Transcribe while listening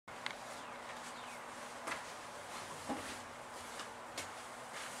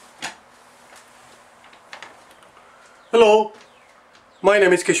Hello, my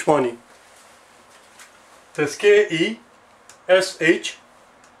name is Keshwani. That's K-E-S-H-W-A-N-I,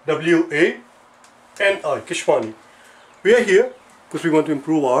 Keshwani. We are here because we want to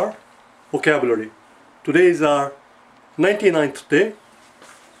improve our vocabulary. Today is our 99th day,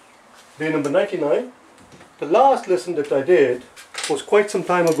 day number 99. The last lesson that I did was quite some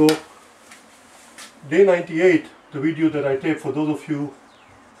time ago, day 98, the video that I taped for those of you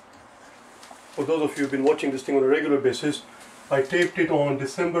who've been watching this thing on a regular basis. I taped it on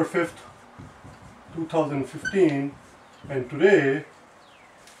December 5th, 2015, and today,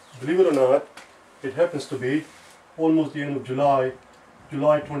 believe it or not, it happens to be almost the end of July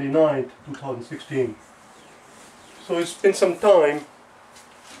 29th, 2016. So it's been some time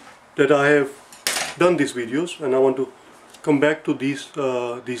that I have done these videos, and I want to come back to these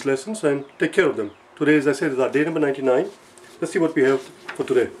lessons and take care of them. Today, as I said, is our day number 99. Let's see what we have for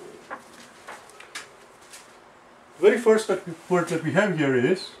today. The very first word that we have here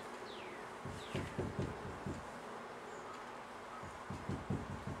is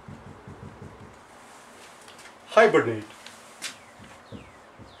hibernate.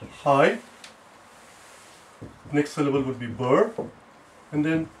 Hi, next syllable would be bird, and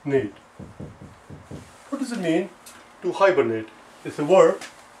then nate. What does it mean to hibernate? It's a verb.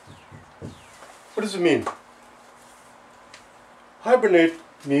 What does it mean? Hibernate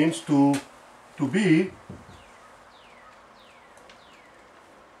means to be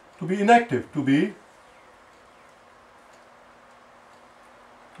inactive, to be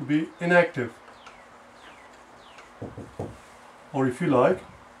inactive, or if you like,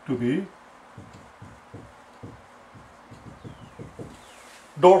 to be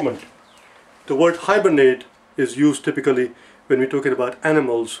dormant. The word hibernate is used typically when we're talking about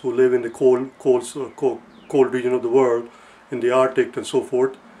animals who live in the cold region of the world, in the Arctic and so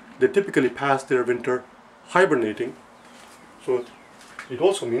forth. They typically pass their winter hibernating. So it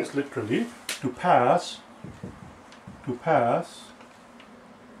also means literally to pass the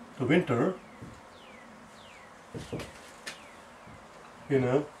winter in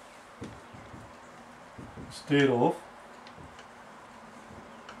a state of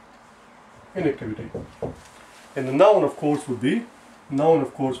inactivity. And the noun of course would be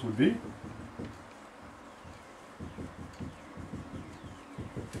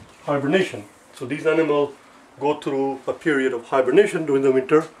hibernation. So these animals go through a period of hibernation during the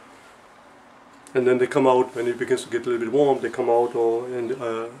winter, and then they come out when it begins to get a little bit warm. They come out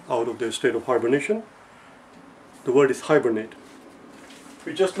out of their state of hibernation. The word is hibernate.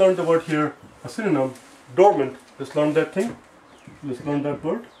 We just learned the word here, a synonym, dormant. Let's learn that thing. Let's learn that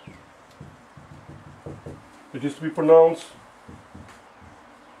word. It is to be pronounced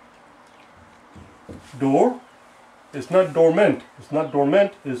door. It's not dormant. It's not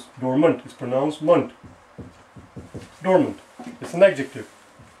dormant. It's dormant. It's pronounced munt. Dormant. It's an adjective.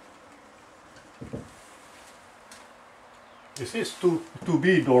 This is to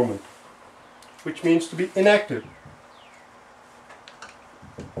be dormant, which means to be inactive,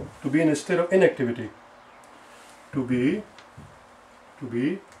 to be in a state of inactivity, to be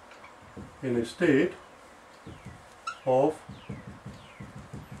in a state of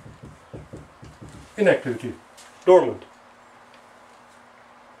inactivity, dormant.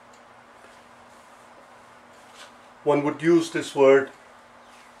 One would use this word,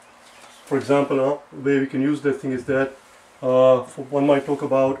 for example, the way we can use that thing is that one might talk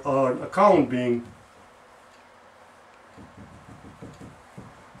about an account being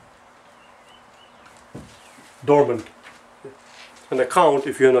dormant. An account,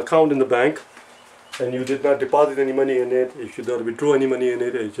 if you have an account in the bank and you did not deposit any money in it, if you did not withdraw any money in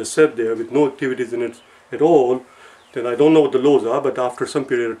it, and it just sat there with no activities in it at all, then I don't know what the laws are, but after some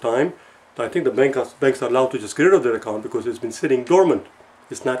period of time, I think the banks are allowed to just get rid of their account because it's been sitting dormant.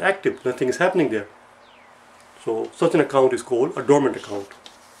 It's not active. Nothing is happening there. So such an account is called a dormant account.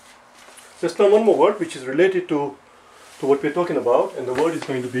 Let's learn one more word which is related to what we're talking about, and the word is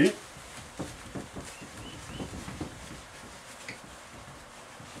going to be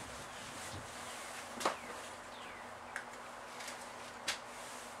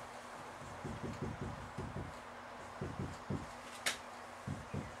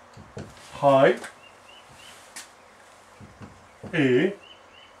hiatus.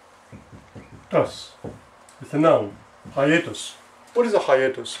 It's a noun. Hiatus. What is a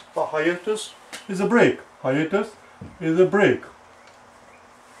hiatus? A hiatus is a break. Hiatus is a break.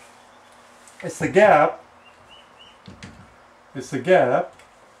 It's a gap. It's a gap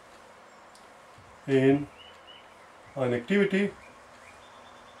in an activity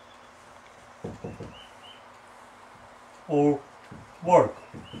or work.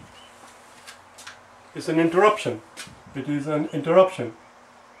 It's an interruption. It is an interruption.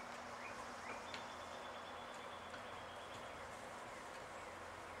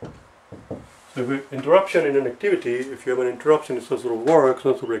 So if interruption in an activity, if you have an interruption in some sort of work,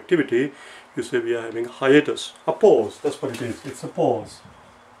 some sort of activity, you say we are having a hiatus, a pause. That's what it is. It's a pause.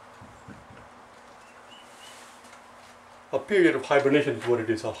 A period of hibernation is what it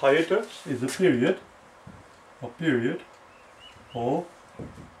is. A hiatus is a period of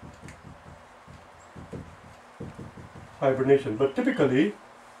hibernation. But typically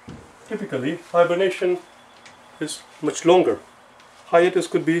hibernation is much longer. Hiatus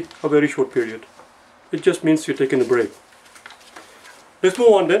could be a very short period. It just means you're taking a break. Let's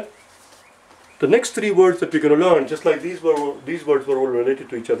move on then. The next three words that we're going to learn, just like these words were all related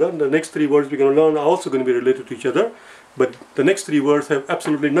to each other, the next three words we're going to learn are also going to be related to each other. But the next three words have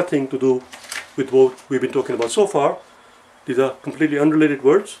absolutely nothing to do with what we've been talking about so far. These are completely unrelated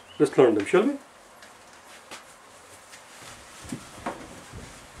words. Let's learn them, shall we?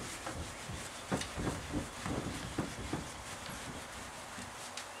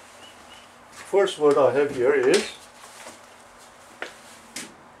 First word I have here is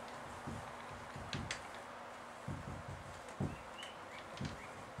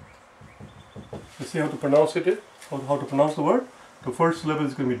let's see how to pronounce it. How to pronounce the word. The first syllable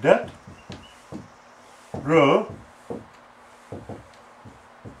is going to be det,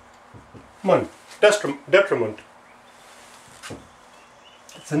 detriment.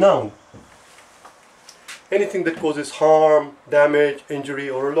 It's a noun. Anything that causes harm, damage, injury,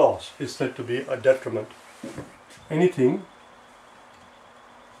 or a loss is said to be a detriment. Anything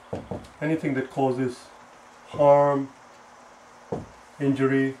that causes harm,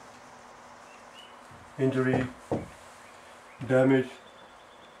 injury, damage,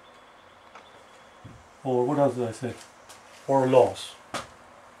 or what else did I say? Or loss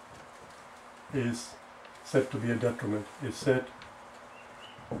is said to be a detriment. Is said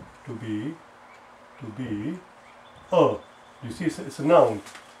to be you see, it's a noun.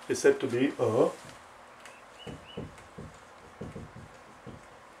 It's said to be a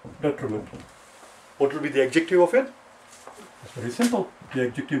detriment. What would be the adjective of it? It's very simple. The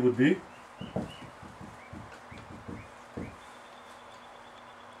adjective would be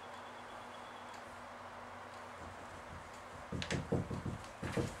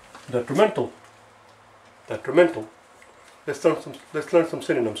detrimental. Let's learn some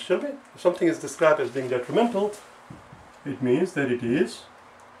synonyms, shall we? If something is described as being detrimental, it means that it is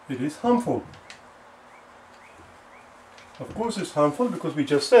harmful. Of course it's harmful because we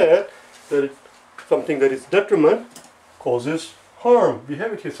just said that something that is detriment causes harm. We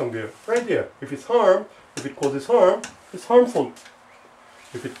have it here somewhere, right here. If it causes harm, it's harmful.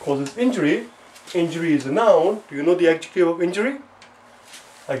 If it causes injury, injury is a noun. Do you know the adjective of injury?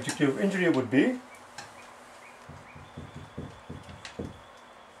 Adjective of injury would be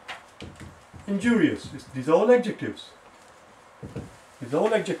injurious. These are all adjectives.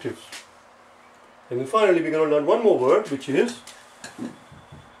 And then finally we're going to learn one more word, which is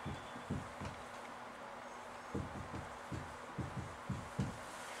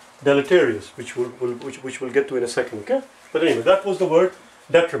deleterious, which we'll get to in a second, okay? But anyway, that was the word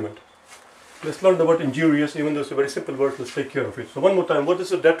detriment. Let's learn the word injurious, even though it's a very simple word, let's take care of it. So one more time, what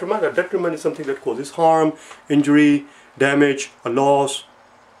is a detriment? A detriment is something that causes harm, injury, damage, a loss.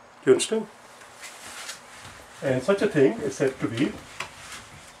 Do you understand? And such a thing is said to be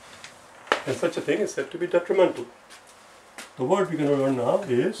detrimental. The word we're going to learn now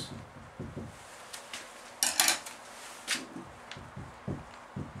is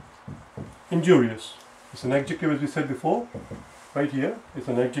injurious. It's an adjective, as we said before. Right here, it's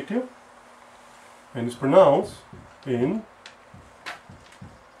an adjective. And it's pronounced in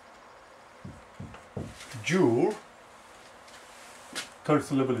jur. Third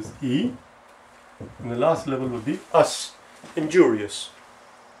syllable is e. And the last syllable would be us. Injurious.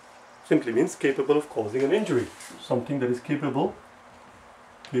 Simply means capable of causing an injury. Something that is capable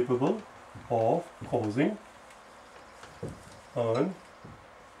of causing an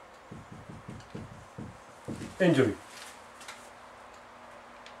injury.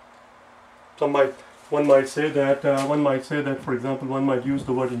 One might say that, for example, one might use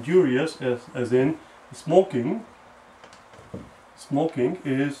the word injurious as in smoking. Smoking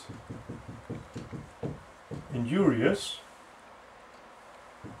is injurious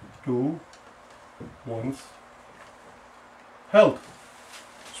to one's health.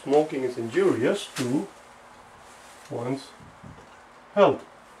 Smoking is injurious to one's health.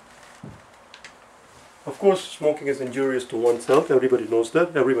 Of course, smoking is injurious to one's health. Everybody knows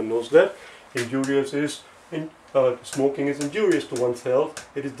that. Everyone knows that. Smoking is injurious to one's health.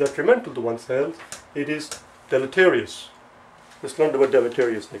 It is detrimental to one's health. It is deleterious. Let's learn the word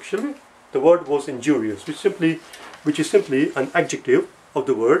deleterious next, shall we? The word was injurious, which is simply an adjective of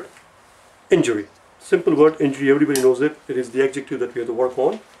the word injury. Simple word injury, everybody knows it. It is the adjective that we have to work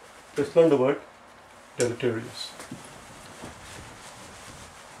on. Let's learn the word deleterious.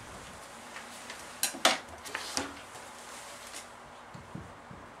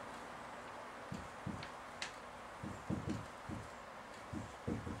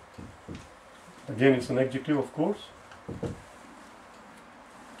 Again, it's an adjective, of course.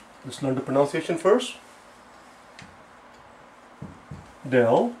 Let's learn the pronunciation first.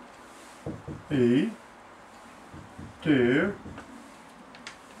 Del, E, ter,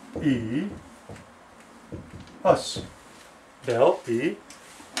 E, us. Del, E,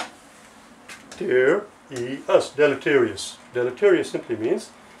 ter, E, us. Deleterious. Deleterious simply means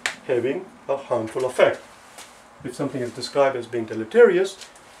having a harmful effect. If something is described as being deleterious,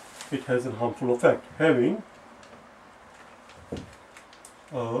 it has a harmful effect. Having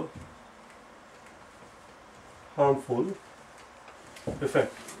a harmful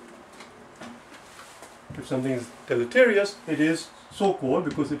effect. If something is deleterious, it is so called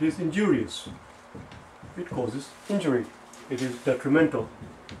because it is injurious. It causes injury. It is detrimental.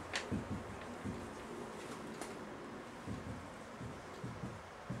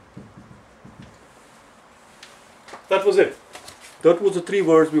 That was it. That was the 3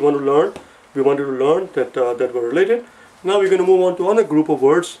 words we want to learn. We wanted to learn that that were related. Now we're going to move on to another group of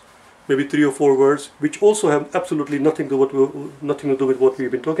words, maybe 3 or 4 words, which also have absolutely nothing to do with what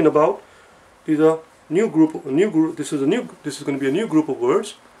we've been talking about. These are new group. This is going to be a new group of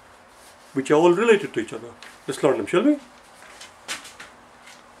words, which are all related to each other. Let's learn them, shall we?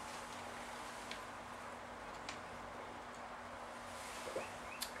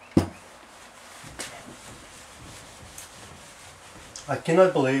 I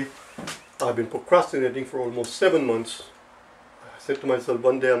cannot believe I've been procrastinating for almost 7 months. I said to myself,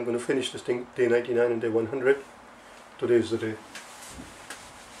 one day I'm going to finish this thing, day 99 and day 100. Today is the day.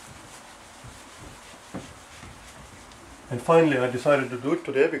 And finally I decided to do it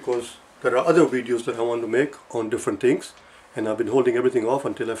today because there are other videos that I want to make on different things, and I've been holding everything off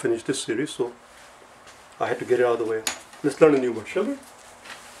until I finish this series, so I had to get it out of the way. Let's learn a new word, shall we?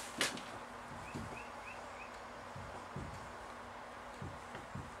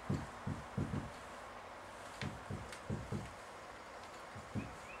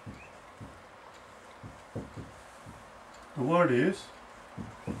 The word is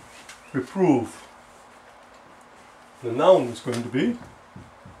reprove. The noun is going to be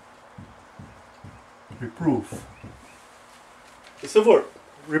reprove. It's a verb,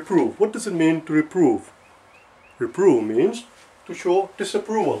 reprove. What does it mean to reprove? Reprove means to show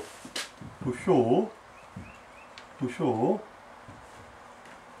disapproval. To show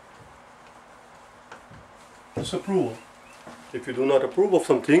disapproval. If you do not approve of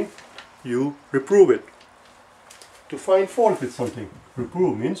something, you reprove it. To find fault with something.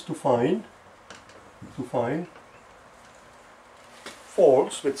 Reprove means to find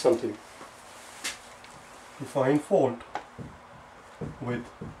faults with something. To find fault with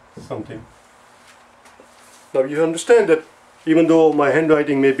something. Now you understand that even though my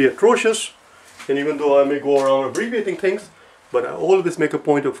handwriting may be atrocious, and even though I may go around abbreviating things, but I always make a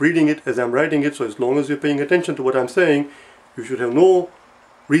point of reading it as I'm writing it, so as long as you're paying attention to what I'm saying, you should have no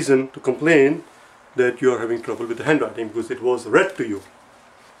reason to complain that you are having trouble with the handwriting because it was read to you.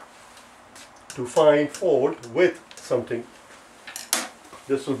 To find fault with something.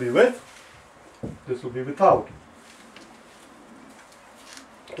 This will be with, this will be without.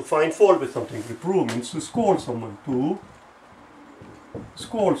 To find fault with something. Reprove means to scold someone. To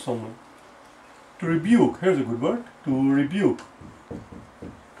scold someone. To rebuke. Here's a good word. To rebuke.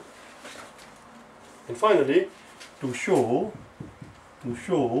 And finally, to show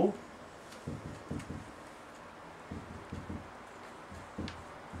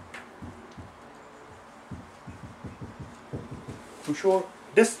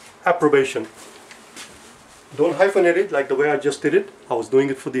disapprobation. Don't hyphenate it like the way I just did it. I was doing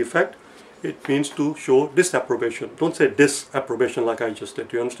it for the effect. It means to show disapprobation. Don't say disapprobation like I just did.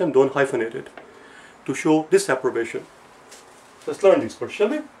 Do you understand? Don't hyphenate it. To show disapprobation. Let's learn these words, shall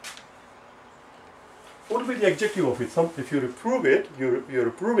we? What will be the adjective of it? If you reprove it, you're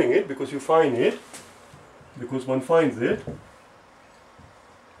reproving it because you find it, because one finds it.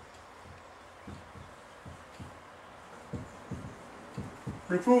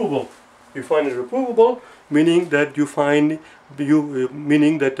 Reprovable. You find it reprovable, meaning that you find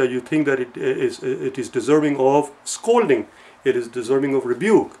you think that it is deserving of scolding. It is deserving of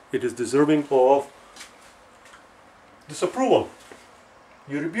rebuke. It is deserving of disapproval.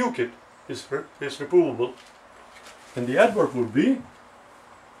 You rebuke it. It's reprovable. And the adverb would be,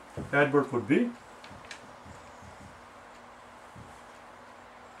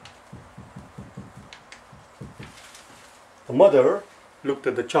 the mother looked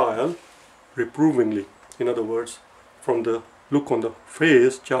at the child reprovingly. In other words, from the look on the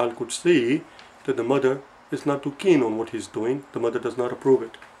face, child could see that the mother is not too keen on what he's doing. The mother does not approve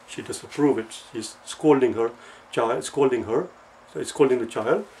it. She disapproves it. She's scolding the child,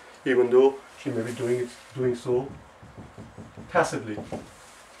 even though she may be doing so tacitly.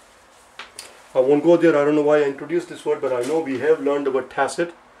 I won't go there. I don't know why I introduced this word, but I know we have learned the word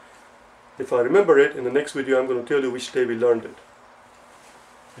tacit. If I remember it, in the next video I'm going to tell you which day we learned it.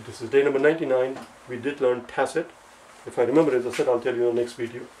 This is day number 99. We did learn tacit. If I remember it, as I said, I'll tell you in the next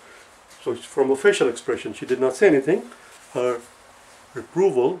video. So it's from a facial expression. She did not say anything. Her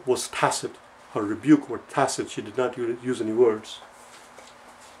reproval was tacit. Her rebuke was tacit. She did not use any words.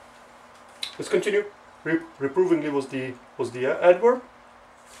 Let's continue. Reprovingly was the adverb.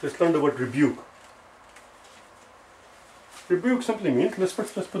 Let's learn the word rebuke. Rebuke simply means, let's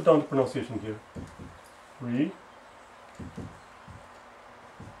put down the pronunciation here.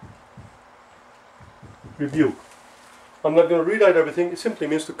 Rebuke. I'm not going to rewrite everything. It simply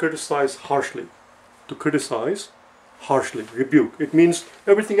means to criticize harshly. To criticize harshly. Rebuke. It means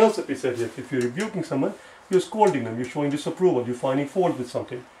everything else that we said here. If you're rebuking someone, you're scolding them. You're showing disapproval. You're finding fault with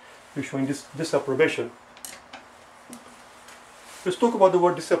something. You're showing disapprobation. Let's talk about the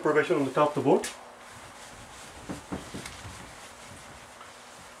word disapprobation on the top of the board.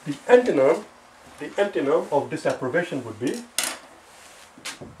 The antonym of disapprobation would be,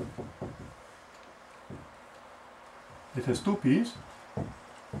 it has two P's.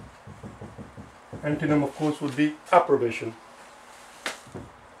 Antonym, of course, would be approbation.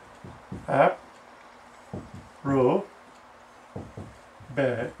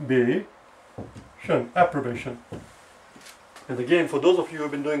 Approbation. And again, for those of you who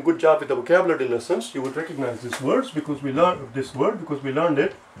have been doing a good job with the vocabulary lessons, you would recognize this word because we learned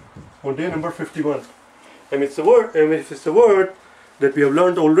it on day number 51. And it's a word, and if it's a word that we have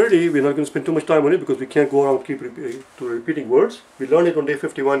learned already, we're not going to spend too much time on it because we can't go around keep repeating words. We learned it on day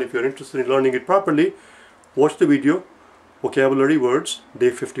 51. If you're interested in learning it properly, watch the video, vocabulary words,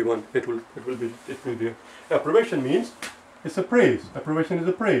 day 51. It will be there. Approbation means it's a praise. Approbation is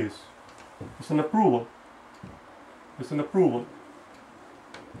a praise. It's an approval. It's an approval.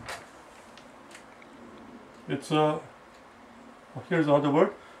 It's a. Here's another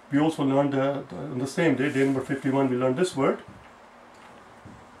word. We also learned on the same day, day number 51, we learned this word.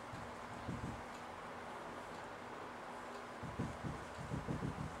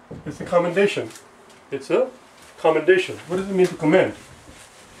 It's a commendation. It's a commendation. What does it mean to commend?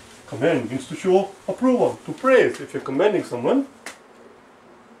 Commend means to show approval, to praise. If you're commending someone,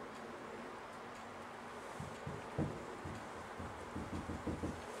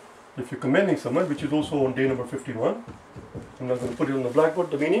 which is also on day number 51, I'm not going to put it on the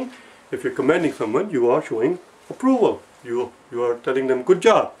blackboard, the meaning. If you're commending someone, you are showing approval. You are telling them good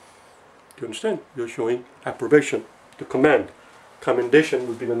job. Do you understand? You're showing approbation. To commend. Commendation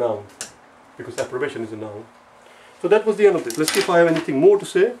would be the noun, because approbation is a noun. So that was the end of this. Let's see if I have anything more to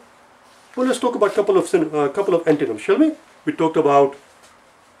say. Well, let's talk about a couple of antonyms, shall we? We talked about.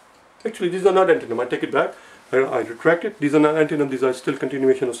 Actually, these are not antonyms. I take it back. I retract it. These are not antonyms. These are still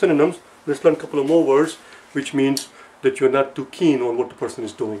continuation of synonyms. Let's learn a couple of more words, which means that you're not too keen on what the person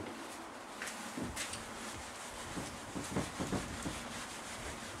is doing.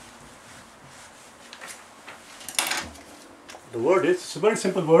 The word is, it's a very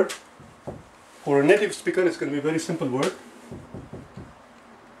simple word. For a native speaker, it's going to be a very simple word.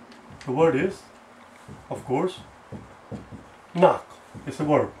 The word is, of course, knock. It's a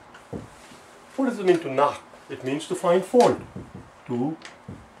verb. What does it mean to knock? It means to find fault. To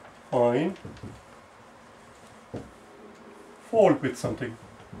find fault with something.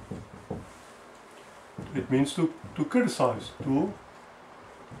 It means to criticize. To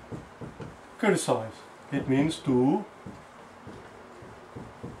criticize. It means to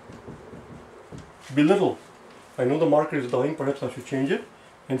belittle. I know the marker is dying, perhaps I should change it.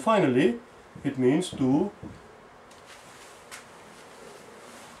 And finally, it means to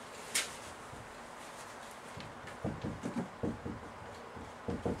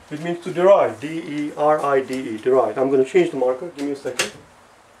deride. D-E-R-I-D-E. Deride. I'm going to change the marker. Give me a second.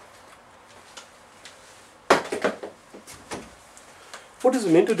 What does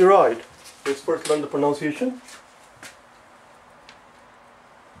it mean to deride? Let's first learn the pronunciation.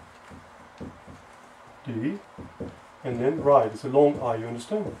 D, and then ride. It's a long I, you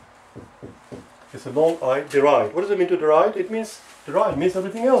understand? It's a long I, deride. What does it mean to deride? It means, deride means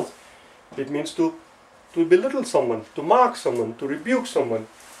everything else. It means to to belittle someone, to mark someone, to rebuke someone,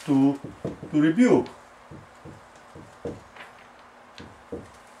 to rebuke,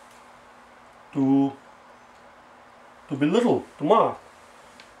 to belittle, to mark,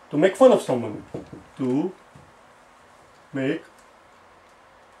 to make fun of someone, to make.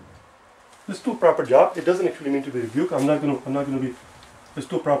 This is too proper job. It doesn't actually mean to be rebuke. I'm not gonna be. Let's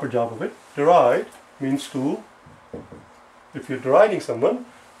do a proper job of it. Deride means to. If you're deriding someone,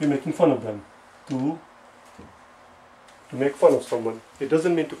 you're making fun of them. To make fun of someone. It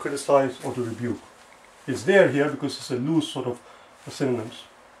doesn't mean to criticize or to rebuke. It's there here because it's a loose sort of synonyms.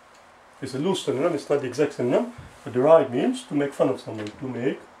 It's a loose synonym. It's not the exact synonym. But deride means to make fun of someone. To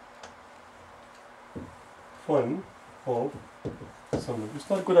make fun of someone. It's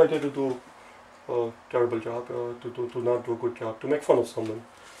not a good idea to do a terrible job, to not do a good job, to make fun of someone,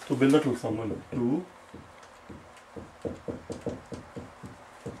 to belittle someone, to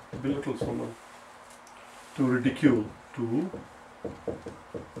belittle someone, to ridicule,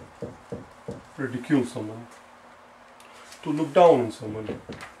 someone, to look down on someone,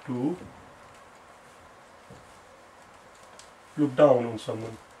 to look down on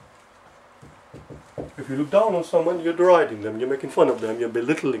someone. If you look down on someone, you're deriding them, you're making fun of them, you're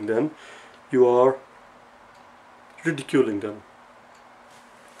belittling them, you are ridiculing them.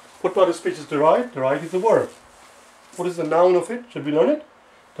 What part of speech is deride? Deride is the verb. What is the noun of it? Should we learn it?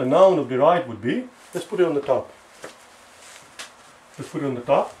 The noun of deride would be, let's put it on the top. Let's put it on the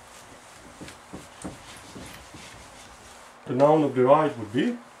top. The noun of deride would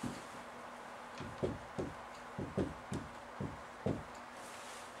be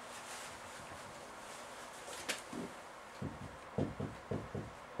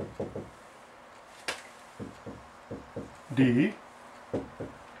D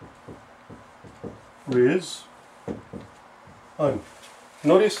with un.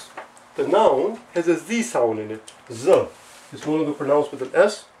 Notice the noun has a Z sound in it. Z. It's no longer pronounced with an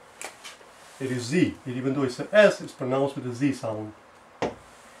S. It is Z. Even though it's an S, it's pronounced with a Z sound.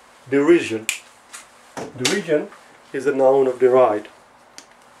 Derision. Derision is a noun of deride.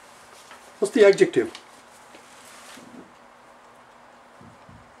 What's the adjective?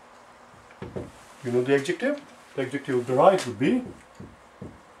 You know the adjective? The adjective of deride would be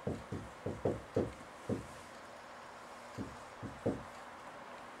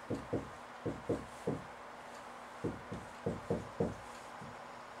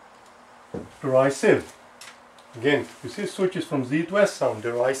derisive. Again, you see it switches from Z to S sound.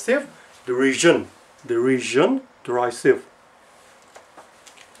 Derisive, derision. Derision, derisive.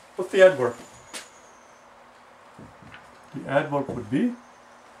 What's the adverb? The adverb would be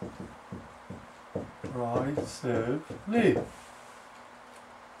derisively.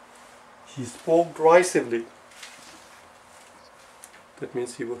 He spoke derisively. That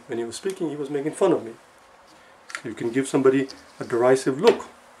means when he was speaking, he was making fun of me. You can give somebody a derisive look.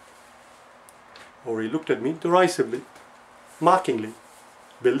 Or he looked at me derisively, mockingly,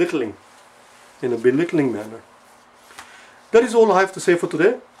 belittling, in a belittling manner. That is all I have to say for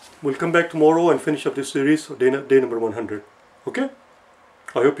today. We'll come back tomorrow and finish up this series, day number 100. Okay?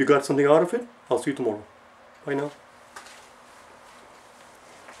 I hope you got something out of it. I'll see you tomorrow. Bye now.